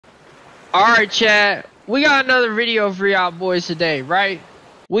Alright, chat. We got another video for y'all boys today, right?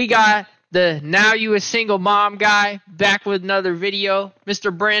 We got the Now You a Single Mom guy back with another video.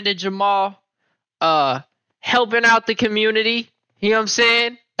 Mr. Brandon Jamal. Helping out the community. You know what I'm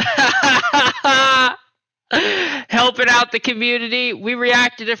saying? Helping out the community. We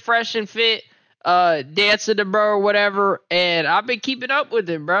reacted to Fresh and Fit, Dancing to Bro or whatever. And I've been keeping up with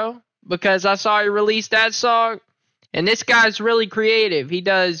him, bro. Because I saw he released that song. And this guy's really creative. He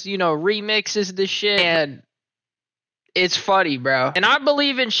does, you know, remixes this shit. And it's funny, bro. And I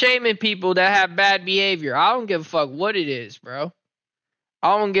believe in shaming people that have bad behavior. I don't give a fuck what it is, bro.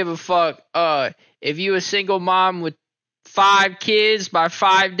 I don't give a fuck if you a single mom with 5 kids by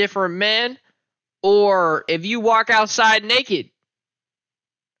 5 different men. Or if you walk outside naked.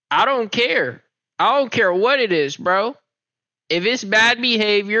 I don't care. I don't care what it is, bro. If it's bad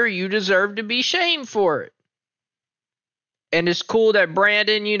behavior, you deserve to be shamed for it. And it's cool that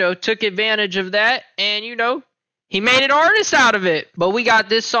Brandon, you know, took advantage of that. And, you know, he made an artist out of it. But we got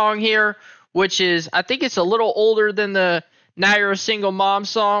this song here, which is, I think it's a little older than the Now You're a Single Mom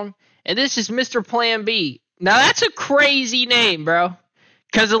song. And this is Mr. Plan B. Now, that's a crazy name, bro.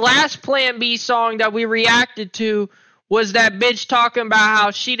 Because the last Plan B song that we reacted to was that bitch talking about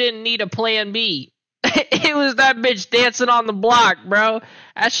how she didn't need a Plan B. It was that bitch dancing on the block, bro.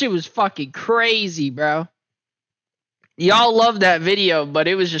 That shit was fucking crazy, bro. Y'all love that video, but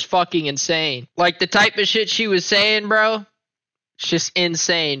it was just fucking insane. Like, the type of shit she was saying, bro, it's just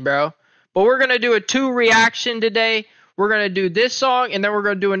insane, bro. But we're going to do a 2 reaction today. We're going to do this song, and then we're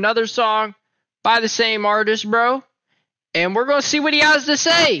going to do another song by the same artist, bro. And we're going to see what he has to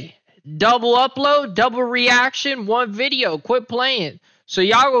say. Double upload, double reaction, 1 video. Quit playing. So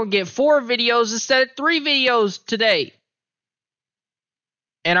y'all going to get 4 videos instead of 3 videos today.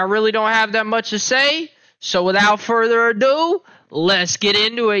 And I really don't have that much to say. So without further ado, let's get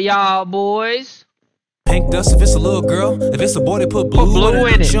into it, y'all boys. Pink dust if it's a little girl. If it's a boy, they put blue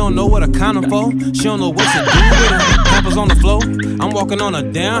in it. She don't know what I count for. She don't know what to do with it. Papa's on the floor. I'm walking on a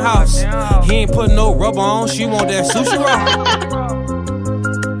damn house. He ain't putting no rubber on. She want that sushi roll.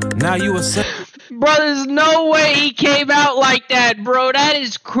 Now you a bro, there's no way he came out like that, bro. That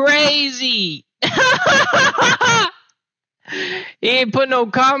is crazy. He ain't put no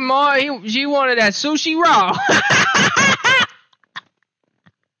comment on. She wanted that sushi raw.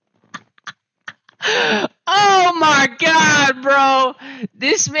 Oh my god, bro.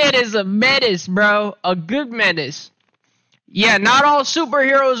 This man is a menace, bro. A good menace. Yeah, not all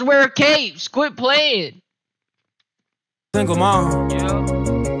superheroes wear capes. Quit playing. Single mom.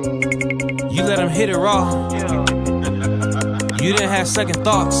 You let him hit it raw. You didn't have second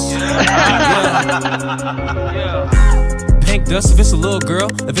thoughts. Pink dust if it's a little girl.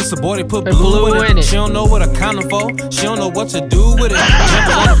 If it's a boy, they put blue in it. She don't know what I count for. She don't know what to do with it.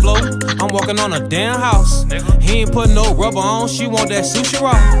 Jumping on the floor. I'm walking on a damn house. He ain't putting no rubber on. She want that sushi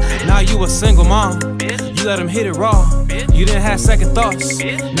raw. Now you a single mom. You let him hit it raw. You didn't have second thoughts.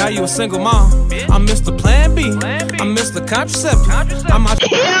 Now you a single mom. I'm Mr. Plan B. I'm Mr. Contraceptive. I'm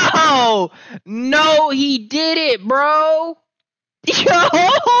Yo! No, he did it, bro.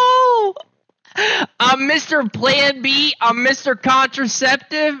 Yo! I'm Mr. Plan B. I'm Mr.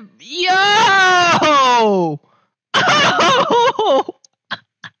 Contraceptive. Yo! Oh!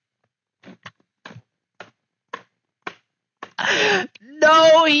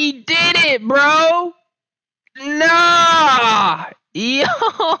 No, he did it, bro. Nah.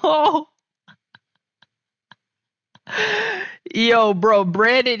 Yo. Yo, bro,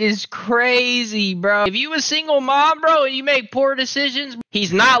 Brandon is crazy, bro. If you a single mom, bro, and you make poor decisions,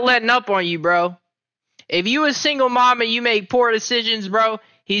 he's not letting up on you, bro. If you a single mom and you make poor decisions, bro,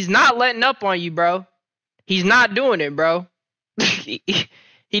 he's not letting up on you, bro. He's not doing it, bro. He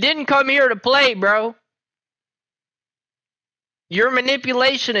didn't come here to play, bro. Your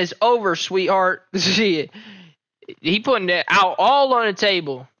manipulation is over, sweetheart. He putting that out all on the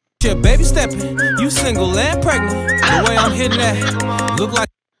table. Your baby stepping, you single and pregnant. The way I'm hitting that, look like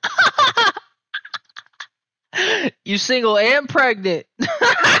you single and pregnant.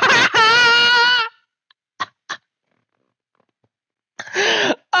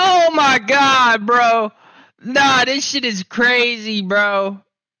 Oh my god, bro. Nah, this shit is crazy, bro.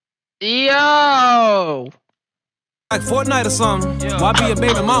 Yo. Like Fortnite or something. Why be a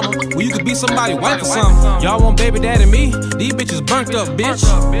baby mama when you could be somebody wife or something? Y'all want baby daddy me? These bitches burnt up, bitch.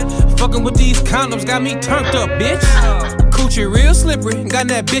 Fucking with these condoms got me turned up, bitch. Coochie real slippery, got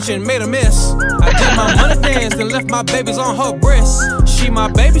that bitch and made a mess. I did my money dance and left my babies on her breast. she my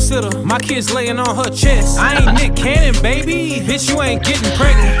babysitter. My kids laying on her chest. I ain't Nick Cannon, baby. Bitch, you ain't getting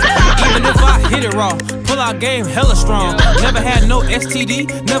pregnant. Even if I hit it raw, pull out game hella strong. Never had no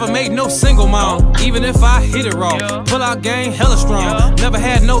STD, never made no single mom. Even if I hit it raw, pull out game hella strong. Never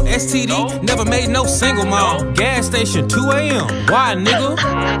had no STD, never made no single mom. Gas station 2 a.m. Why, nigga?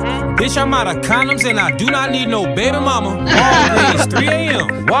 Bitch, I'm out of condoms and I do not need no baby mama. Always 3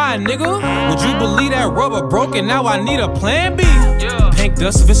 a.m. Why, nigga? Would you believe that rubber broke and now I need a plan B? Pink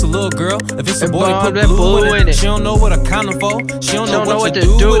dust if it's a little girl. If it's a boy, put blue in it. She don't know what a condom for. She don't know what to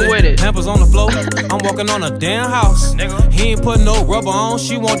do with it. Pampers on the floor. I'm walking on a damn house. He ain't put no rubber on.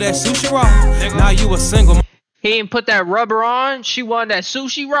 She want that sushi raw. Now you a single. He ain't put that rubber on. She want that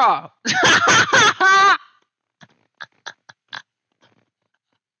sushi raw.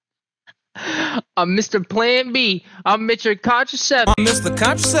 I'm Mr. Plan B. I'm Mr. Contraceptive. I'm Mr.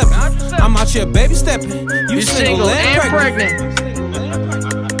 Contraceptive. I'm out here baby stepping. You single and pregnant.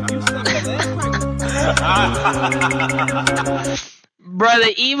 Bro,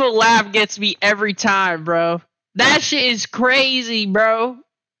 the evil laugh gets me every time, bro. That shit is crazy, bro.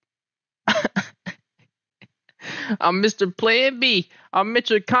 I'm Mr. Plan B. I'm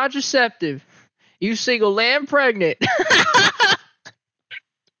Mr. Contraceptive. You single and pregnant.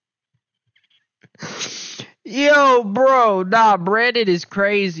 Yo, bro. Nah, Brandon is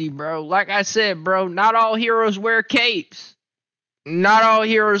crazy, bro. Like I said, bro, not all heroes wear capes. Not all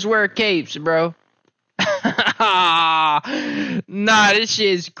heroes wear capes, bro. Nah, this shit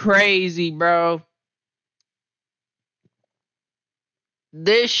is crazy, bro.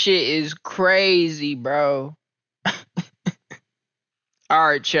 This shit is crazy, bro.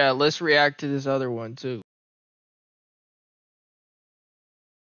 Alright, chat, let's react to this other one, too.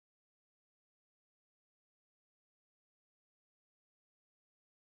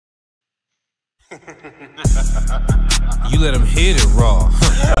 You let him hit it raw.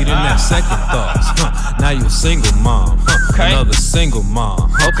 You didn't have second thoughts. Now you a single mom. Okay. Another single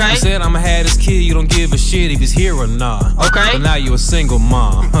mom. Okay. You said I'ma have this kid. You don't give a shit if he's here or not. Okay. But now you a single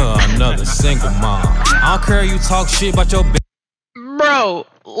mom. Another single mom. I don't care you talk shit about your Bro,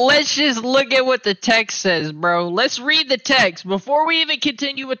 let's just look at what the text says, bro. Let's read the text before we even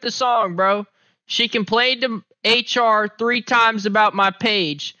continue with the song, bro. She complained to HR 3 times about my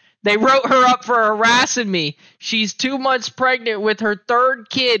page. They wrote her up for harassing me. She's 2 months pregnant with her 3rd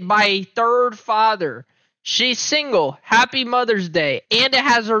kid by a 3rd father. She's single. Happy Mother's Day. And it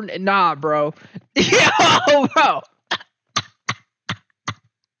has her... Nah, bro. Yo, bro.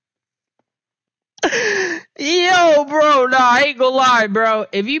 Yo, bro. Nah, I ain't gonna lie, bro.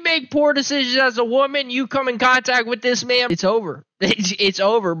 If you make poor decisions as a woman, you come in contact with this man, it's over. It's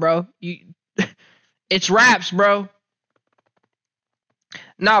over, bro. It's raps, bro.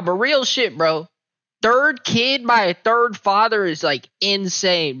 Nah, but real shit, bro. 3rd kid by a 3rd father is, like,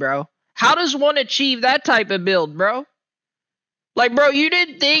 insane, bro. How does one achieve that type of build, bro? Like, bro, you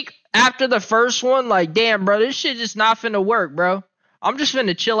didn't think after the first one, like, damn, bro, this shit just not finna work, bro. I'm just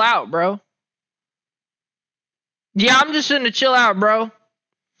finna chill out, bro. Yeah, I'm just finna chill out, bro.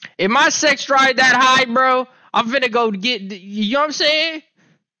 If my sex drive that high, bro, I'm finna go get, you know what I'm saying?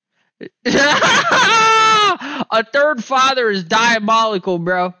 A 3rd father is diabolical,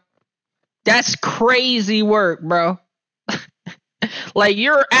 bro. That's crazy work, bro. Like,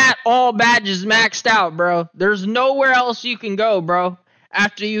 you're at all badges maxed out, bro. There's nowhere else you can go, bro,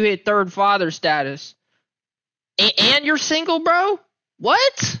 after you hit 3rd father status. And you're single, bro?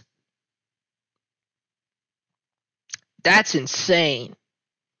 What? That's insane.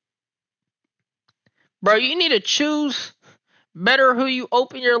 Bro, you need to choose better who you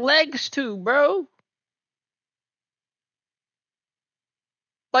open your legs to, bro.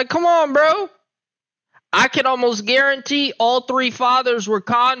 Like, come on, bro. I can almost guarantee all 3 fathers were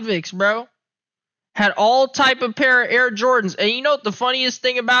convicts, bro. Had all type of pair of Air Jordans. And you know what the funniest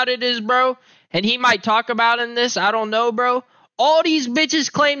thing about it is, bro? And he might talk about in this, I don't know, bro. All these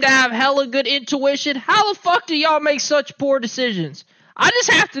bitches claim to have hella good intuition. How the fuck do y'all make such poor decisions? I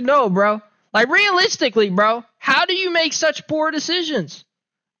just have to know, bro. Like, realistically, bro. How do you make such poor decisions?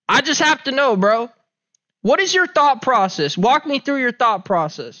 I just have to know, bro. What is your thought process? Walk me through your thought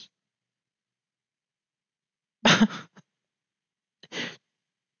process.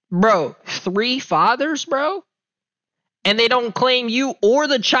 Bro, 3 fathers, bro? And they don't claim you or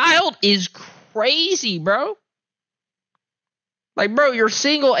the child is crazy, bro. Like, bro, you're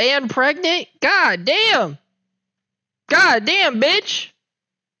single and pregnant? God damn. God damn, bitch.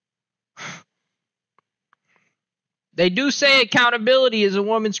 They do say accountability is a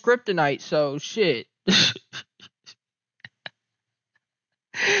woman's kryptonite, so shit.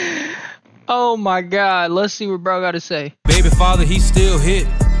 Oh my god, let's see what bro got to say. Baby father, he still hit.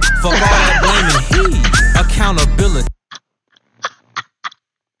 Fuck all that blaming, he accountability.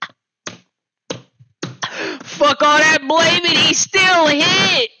 Fuck all that blaming, he still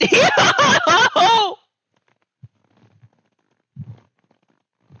hit.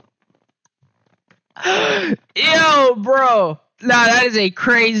 Yo, bro. Nah, that is a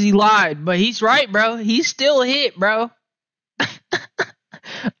crazy line, but he's right, bro. He still hit, bro.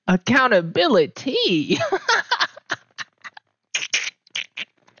 Accountability.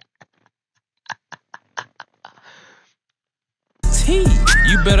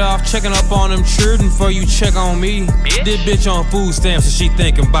 You better off checking up on them children before you check on me. Bitch. This bitch on food stamps and she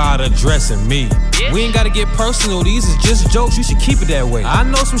thinking about addressing me. Bitch. We ain't gotta get personal, these is just jokes, you should keep it that way. I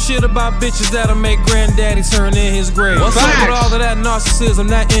know some shit about bitches that'll make granddaddy turn in his grave. What's up with all of that narcissism,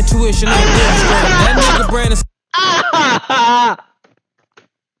 that intuition, that nigga Brandon.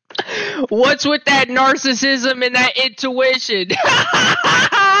 What's with that narcissism and that intuition?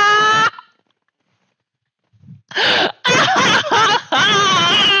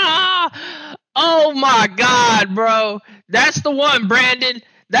 Oh my God, bro. That's the one, Brandon.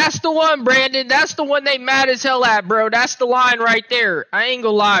 That's the one, Brandon. That's the one they mad as hell at, bro. That's the line right there. I ain't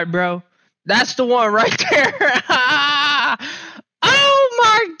gonna lie, bro. That's the one right there. Oh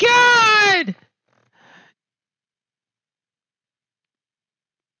my God.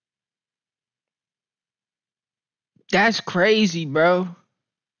 That's crazy, bro.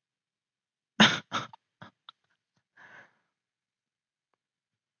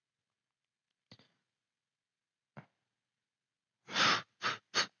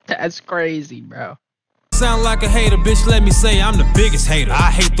 That's crazy, bro. Sound like a hater, bitch, let me say I'm the biggest hater. I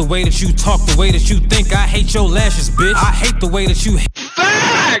hate the way that you talk, the way that you think. I hate your lashes, bitch. I hate the way that you...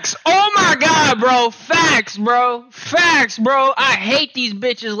 Facts! Oh my God, bro. Facts, bro. Facts, bro. I hate these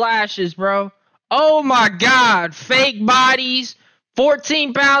bitches' lashes, bro. Oh my God. Fake bodies,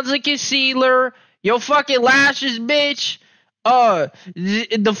 14 pounds of concealer, your fucking lashes, bitch.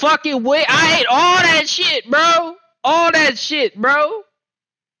 The fucking wig. I hate all that shit, bro. All that shit, bro.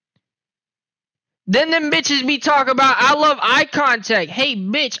 Then them bitches be talking about, I love eye contact. Hey,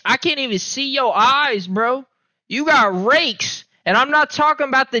 bitch, I can't even see your eyes, bro. You got rakes. And I'm not talking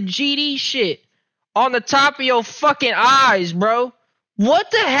about the GD shit on the top of your fucking eyes, bro.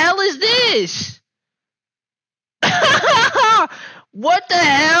 What the hell is this? What the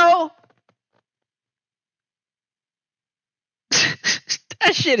hell?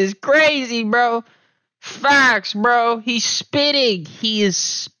 That shit is crazy, bro. Facts, bro. He's spitting. He is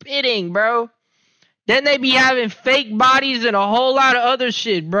spitting, bro. Then they be having fake bodies and a whole lot of other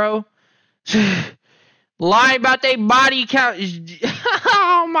shit, bro. Lying about their body count.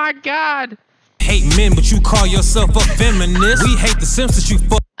 Oh my God. Hate men, but you call yourself a feminist. We hate the Simpsons you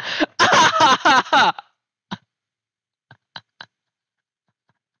fuck.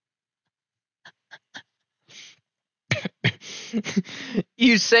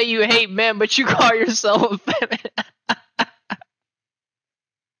 You say you hate men, but you call yourself a feminist.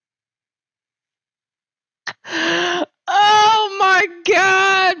 Oh my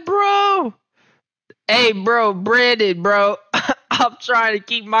God, bro. Hey, bro, Brandon, bro. I'm trying to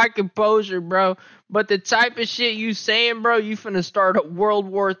keep my composure, bro. But the type of shit you saying, bro, you finna start a World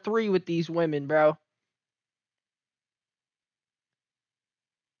War III with these women, bro.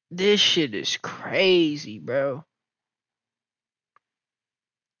 This shit is crazy, bro.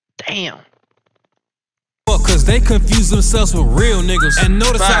 Damn. Cause they confuse themselves with real niggas. And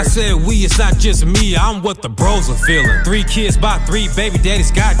notice I said we, it's not just me, I'm what the bros are feeling. 3 kids by 3 baby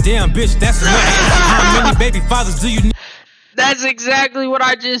daddies, goddamn bitch, that's enough. How many baby fathers do you need? That's exactly what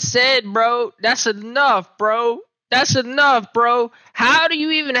I just said, bro. That's enough, bro. That's enough, bro. How do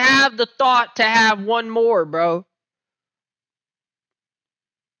you even have the thought to have one more, bro?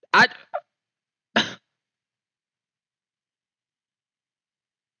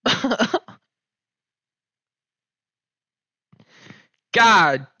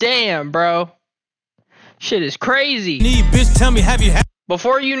 God damn, bro. Shit is crazy. Bitch, tell me, have you had?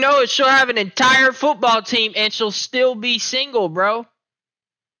 Before you know it, she'll have an entire football team and she'll still be single, bro.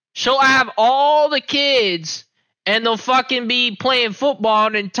 She'll have all the kids and they'll fucking be playing football,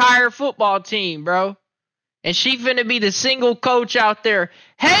 an entire football team, bro. And she finna be the single coach out there.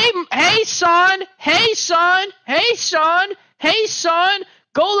 Hey, son. Hey, son. Hey, son. Hey, son.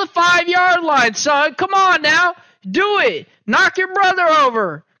 Go the 5-yard line, son. Come on now. Do it. Knock your brother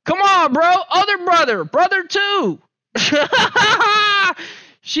over. Come on, bro. Other brother. Brother 2.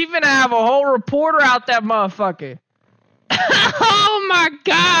 She finna have a whole reporter out that motherfucker. Oh my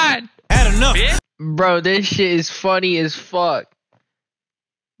God. Had enough. Bro, this shit is funny as fuck.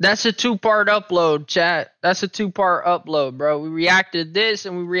 That's a 2-part upload, chat. That's a 2-part upload, bro. We reacted this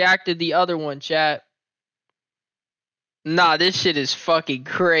and we reacted the other one, chat. Nah, this shit is fucking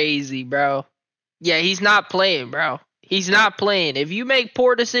crazy, bro. Yeah, he's not playing, bro. He's not playing. If you make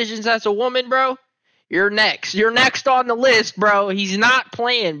poor decisions as a woman, bro, you're next. You're next on the list, bro. He's not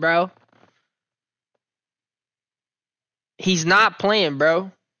playing, bro. He's not playing,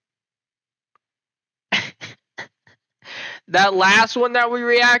 bro. That last one that we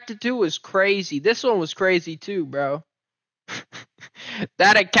reacted to was crazy. This one was crazy too, bro.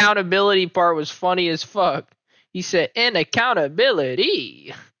 That accountability part was funny as fuck. He said,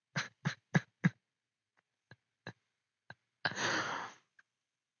 "Inaccountability."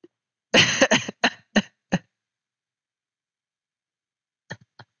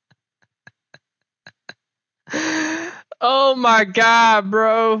 Oh my god,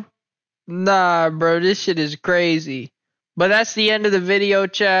 bro. Nah, bro, this shit is crazy. But that's the end of the video,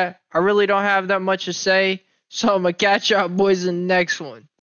 chat. I really don't have that much to say, so I'm gonna catch y'all boys in the next one.